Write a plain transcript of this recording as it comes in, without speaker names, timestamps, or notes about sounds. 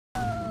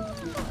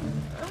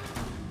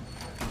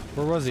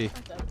Where was he?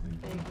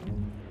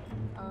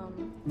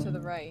 To the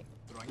right.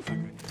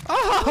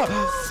 Oh!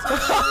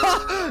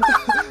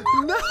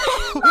 No!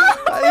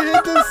 I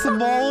hit the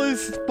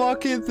smallest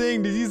fucking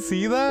thing. Did you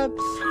see that?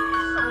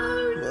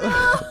 Oh,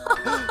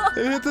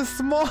 no. It hit the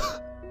small.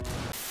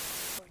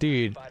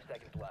 Dude,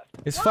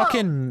 his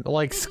fucking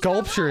like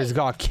sculpture has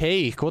got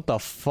cake. What the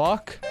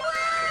fuck?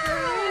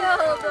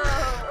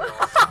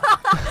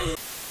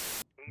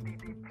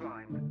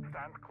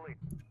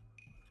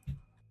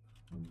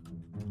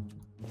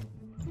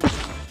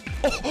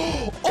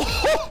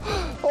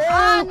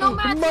 Oh,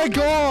 no my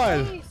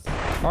god!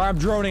 Alright, I'm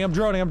droning, I'm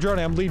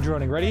lead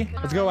droning. Ready?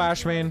 Let's go,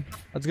 Ashman.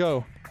 Let's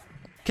go.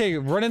 Okay,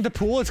 run into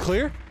pool, it's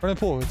clear? Run in the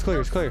pool, it's clear,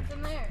 it's clear.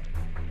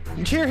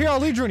 Here, I'll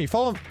lead drone you.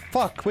 Follow him.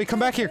 Fuck, wait, come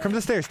back here. Come to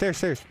the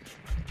stairs.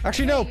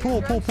 Actually, no,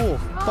 pool.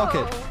 Fuck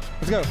it.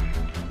 Let's go.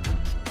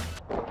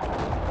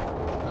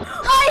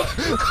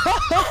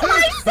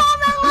 I saw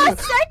that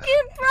last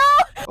second, bro!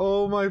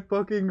 Oh my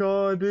fucking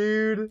god,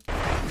 dude.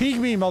 Peek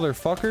me,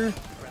 motherfucker.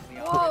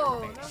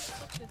 Whoa.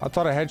 I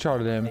thought I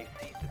headshotted him.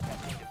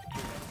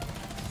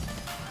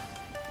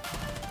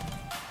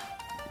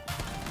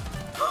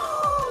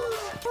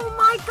 Oh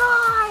my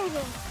god!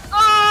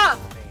 Ah!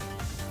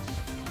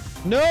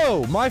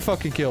 No! My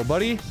fucking kill,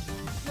 buddy.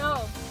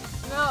 No.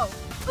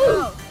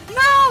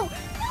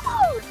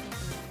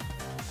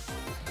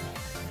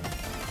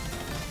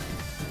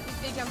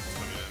 Big jump.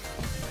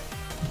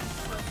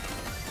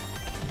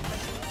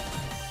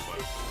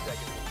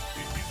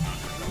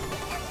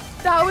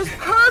 That was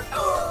perfect!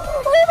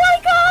 Oh my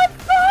god!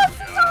 Fast!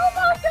 Oh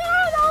my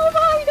god! Oh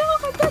my god!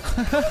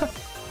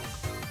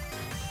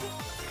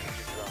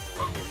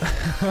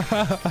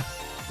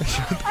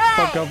 Shut the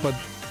fuck up, but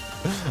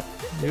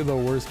you're the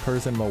worst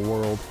person in the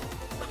world.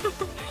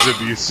 He's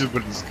abusive,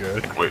 but he's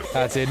good. Wait.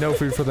 That's it. No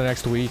food for the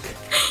next week.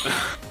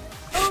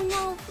 Oh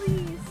no,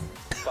 please.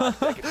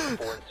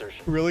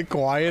 Really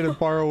quiet and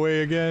far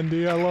away again,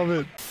 dude. I love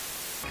it.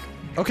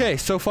 Okay,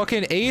 so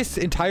fucking A is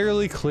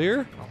entirely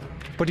clear.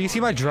 But do you see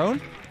my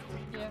drone?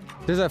 Yeah.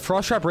 There's a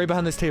frost trap right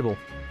behind this table.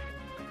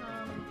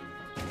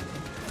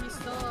 He's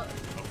still...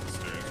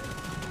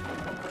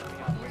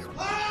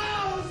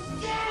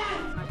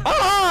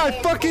 Ah! I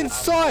fucking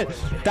saw it!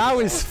 That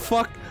was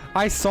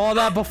I saw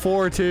that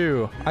before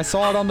too. I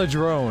saw it on the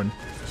drone.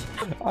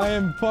 I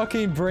am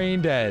fucking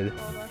brain dead.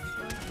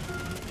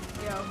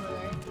 Yeah, over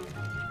there.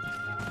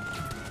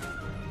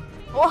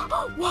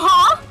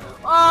 What?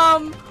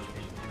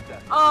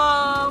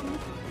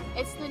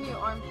 It's the new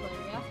arm player,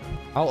 yeah?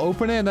 I'll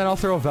open it and then I'll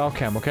throw a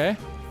Valcam, okay?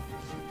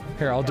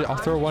 Here, I'll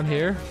throw one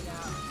here.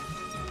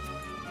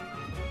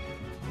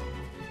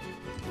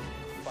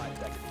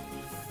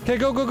 Okay,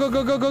 go.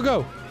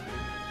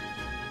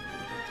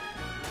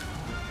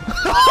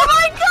 Oh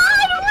my god!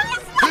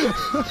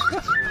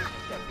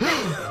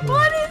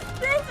 What is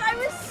this? I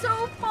was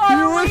so far You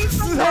away were from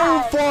so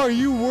that. far.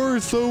 You were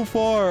so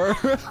far.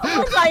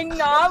 Was I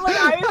not? Like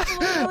I was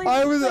literally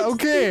I was like,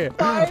 okay.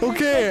 65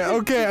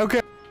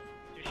 Okay.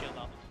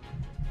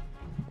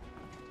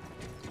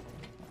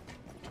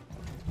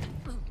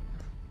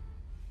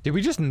 Did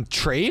we just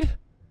trade?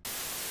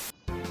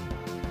 4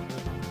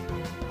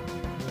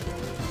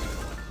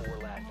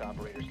 last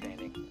operator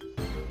standing.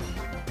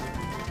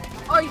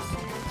 Ice.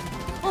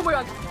 Oh my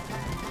god.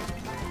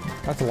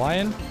 That's a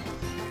lion.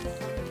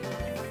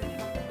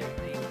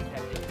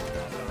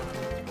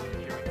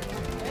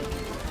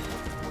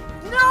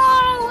 No!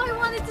 I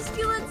wanted to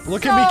steal it.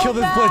 Look so at me kill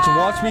this blitz. bad.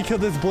 Watch me kill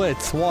this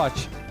blitz.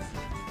 Watch.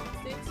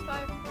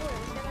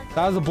 654.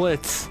 That was a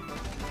blitz.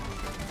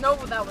 No,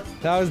 that was.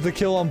 That was the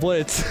kill on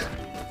blitz.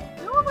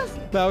 No, it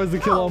wasn't. That was the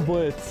kill on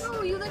blitz.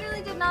 No, you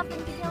literally did nothing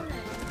to kill him.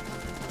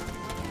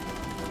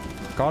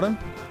 Got him?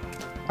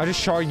 I just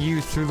shot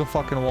you through the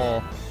fucking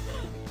wall.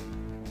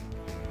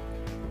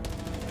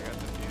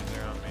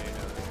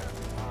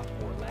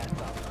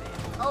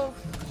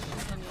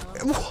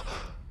 Oh.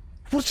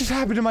 What just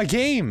happened to my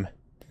game?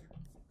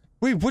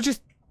 Wait, what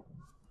just...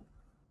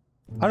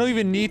 I don't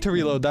even need to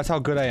reload. That's how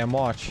good I am.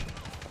 Watch.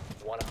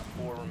 1 of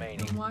 4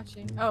 remaining. I'm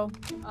watching. Oh.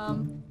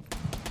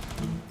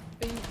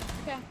 But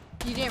okay.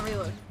 You didn't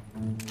reload.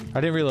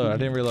 I didn't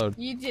reload.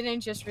 You didn't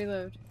just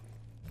reload.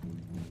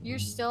 You're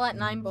still at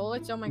 9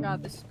 bullets? Oh my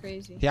god, this is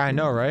crazy. Yeah, I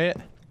know, right?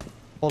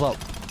 Hold up.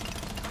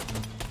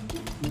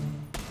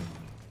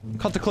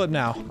 Cut the clip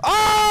now.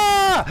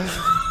 Ah!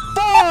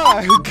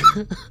 Fuck!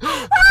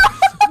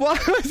 Why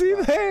was he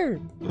there?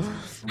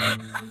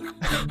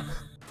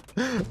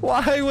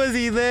 Why was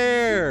he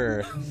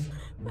there?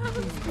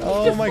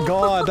 Oh my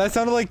god, that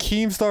sounded like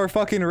Keemstar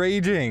fucking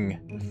raging.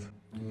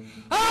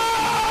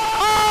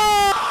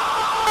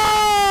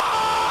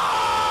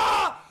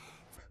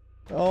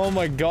 Oh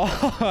my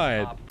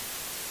god.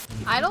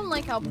 I don't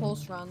like how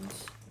Pulse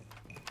runs.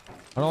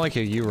 I don't like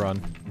how you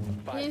run.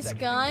 His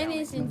gun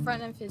is in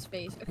front of his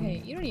face.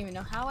 Okay, you don't even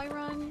know how I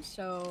run,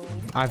 so...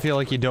 I feel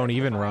like you don't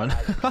even run.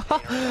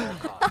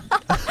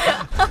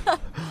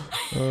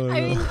 I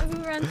mean,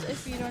 who runs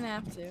if you don't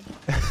have to?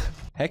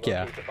 Heck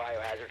yeah. Locate the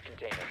biohazard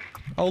container.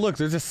 Oh look,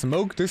 there's a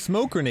smoke. There's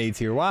smoke grenades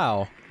here.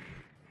 Wow.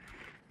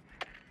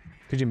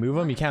 Could you move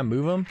them? You can't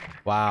move them.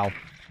 Wow.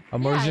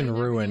 Immersion you never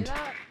knew ruined.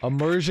 that?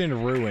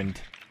 Immersion ruined.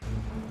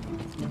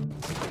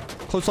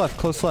 Close left.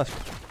 Close left.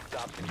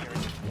 Stop securing.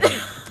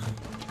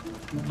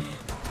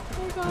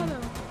 I got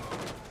him.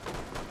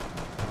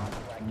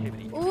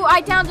 Activity. Ooh,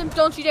 I downed him.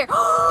 Don't you dare.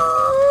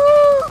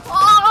 Oh,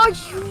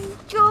 you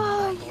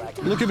die.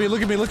 Look at me.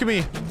 Look at me. Look at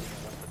me.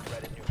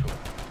 Threat is neutral.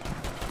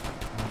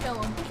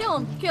 Kill him. Kill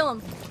him. Kill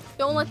him.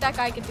 Don't let that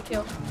guy get the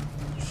kill.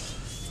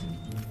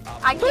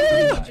 I can't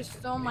believe you just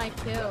stole my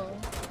kill.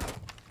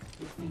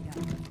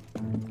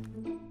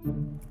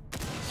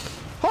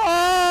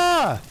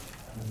 Ah!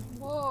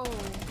 Whoa.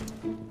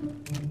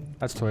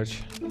 That's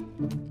Twitch.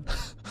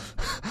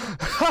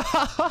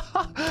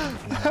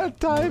 That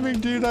timing,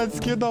 dude, that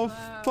scared the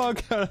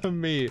fuck out of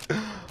me.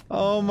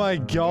 Oh my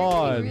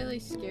god. I'm really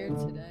scared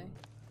today.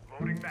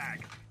 Loading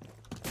back.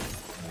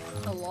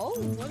 Hello?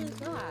 What is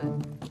that?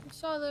 I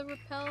saw the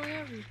rappel and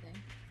everything.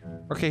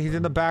 Okay, he's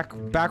in the back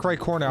right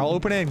corner. I'll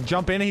open it and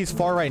jump in. He's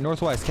far right,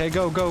 northwest. Okay,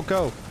 go, go,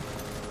 go.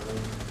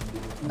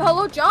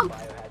 Hello, jump!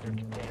 Biohazard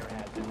container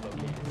has been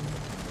located.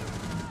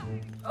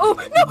 Oh,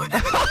 no!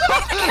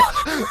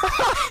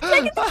 Did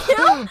I get the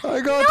kill?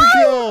 I got the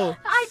kill.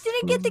 I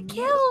didn't get the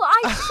kill!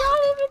 I shot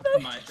him in the...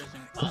 My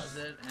system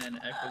closet and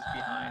Echo's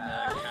behind the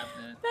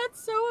cabinet. That's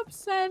so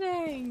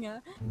upsetting.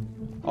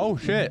 Oh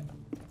shit.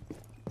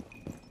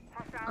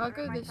 I'll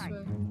go this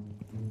way.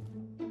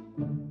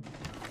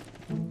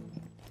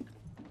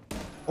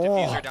 Oh,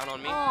 Diffuser down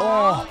on me.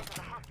 oh,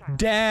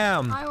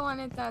 damn. I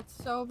wanted that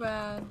so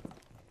bad.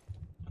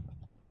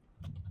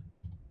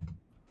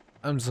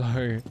 I'm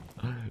sorry.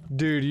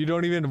 Dude, you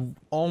don't even...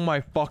 Oh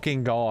my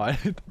fucking god.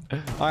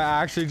 I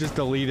actually just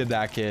deleted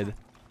that kid.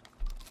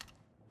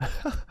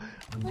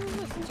 What is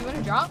this? Do you want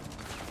to drop?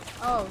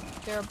 Oh,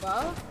 they're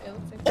above? It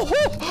looks like...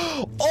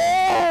 Oh,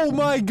 oh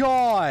my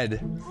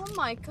god. Oh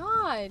my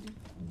god.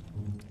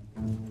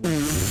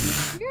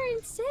 You're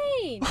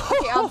insane.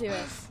 Okay, I'll do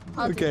it.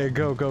 I'll do Okay, it.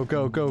 go, go,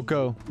 go, go,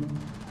 go.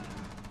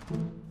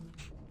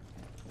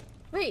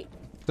 Wait.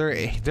 They're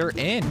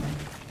in.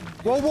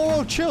 Whoa, whoa,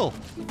 whoa, chill.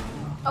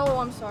 Oh,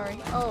 I'm sorry.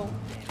 Oh.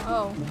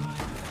 Oh.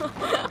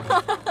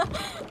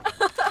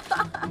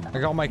 I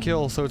got my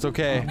kill, so it's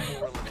okay.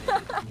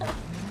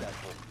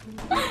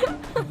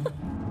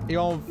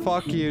 Yo,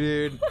 fuck you,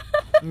 dude.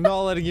 I'm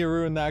not letting you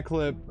ruin that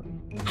clip.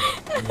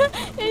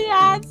 It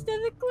adds to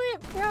the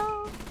clip,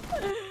 bro.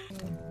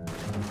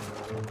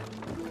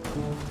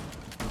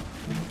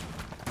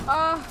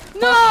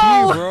 No!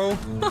 Fuck you, bro.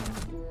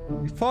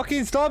 You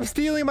fucking stop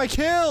stealing my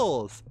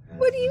kills.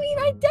 What do you mean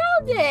I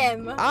downed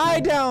him? I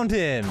downed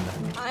him.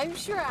 I'm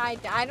sure I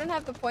don't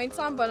have the points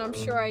on, but I'm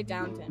sure I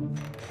downed him.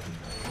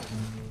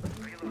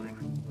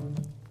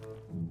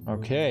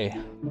 Okay.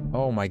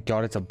 Oh my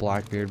god, it's a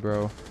Blackbeard,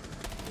 bro.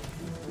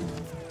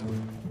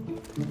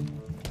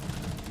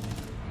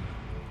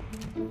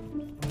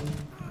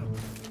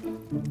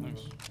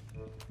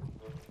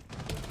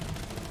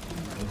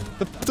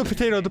 The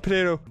potato, the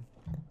potato.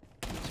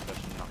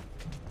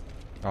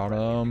 Got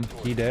him.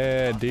 He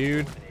dead,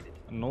 dude.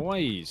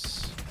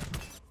 Nice.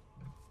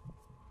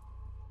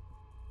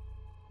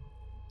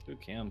 Good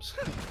cams.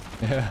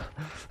 Yeah.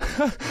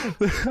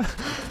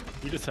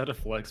 We just had to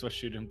flex by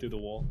shooting him through the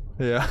wall.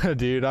 Yeah,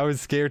 dude. I was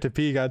scared to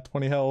peek. I had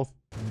 20 health.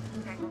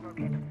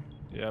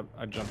 Yep,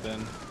 I jumped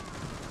in.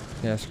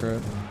 Yeah, screw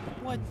it.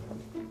 What?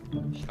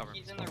 Cover.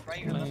 He's in the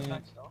right or left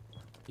side still.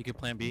 You can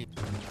plan B.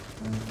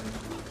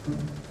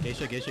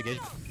 Geisha, Geisha,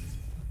 Geisha.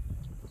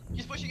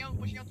 He's pushing out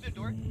through the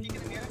door. He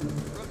can mirror.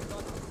 Broken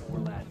on. 4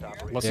 last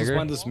operators. Let's Jaeger? just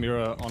find this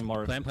mirror on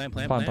Mark. Plan, plan,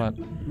 plan, Punt, plan.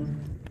 punt.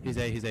 He's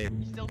A, he's A.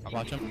 He's still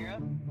Watch peeking him. mirror.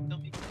 Still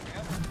peeking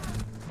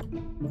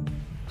mirror.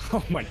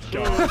 Oh my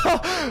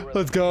god.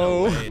 Let's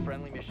go.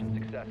 Friendly mission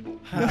successful.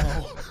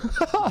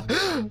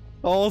 How?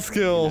 All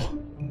skill.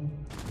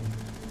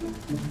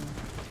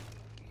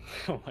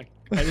 Oh my.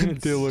 I didn't even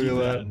Dude, look see at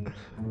that.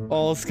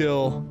 All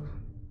skill.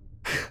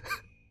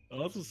 I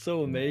was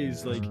so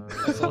amazed. Like,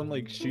 I saw him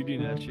like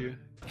shooting at you.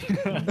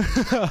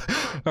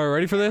 Alright,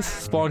 ready for this?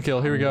 Spawn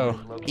kill. Here we go.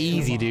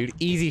 Easy, dude.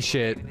 Easy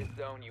shit. In this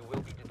zone, you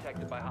will be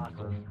detected by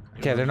hostiles.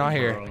 Okay, they're not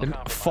here.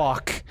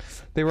 Fuck.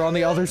 They were on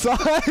the other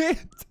side.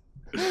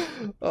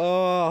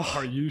 Oh.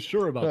 Are you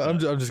sure about that?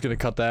 I'm just gonna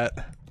cut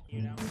that.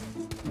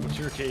 What's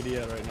your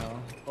KD at right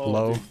now? Oh,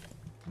 Low. dude,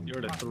 you're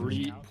at a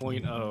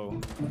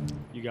 3.0.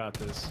 You got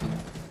this.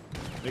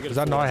 Make it Is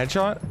a that 4. not a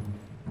headshot?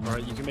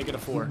 Alright, you can make it a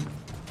 4.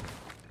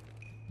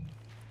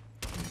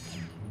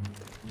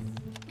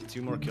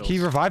 2 more kills. He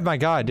revived my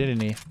guy,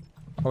 didn't he?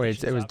 Oh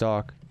wait, it was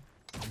Doc.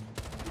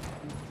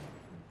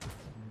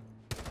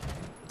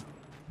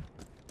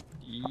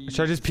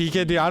 Should I just peek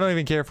it? Dude, I don't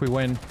even care if we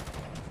win.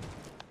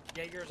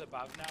 Jaeger's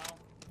above now.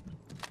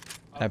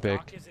 Epic.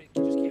 Rock is it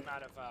just came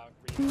out of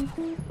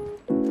green.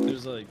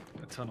 There's like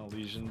a ton of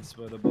lesions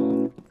by the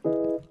bomb.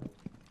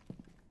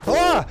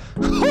 Ah!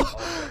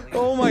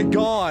 Oh my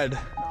god.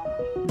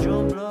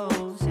 Drum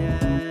blows,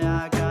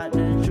 yeah, I got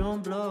the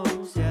drum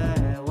blows,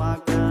 yeah,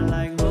 walk down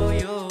like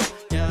yo,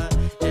 yeah,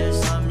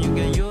 there's something you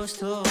get used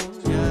to,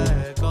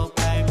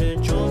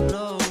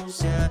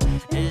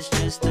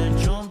 just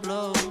a joint.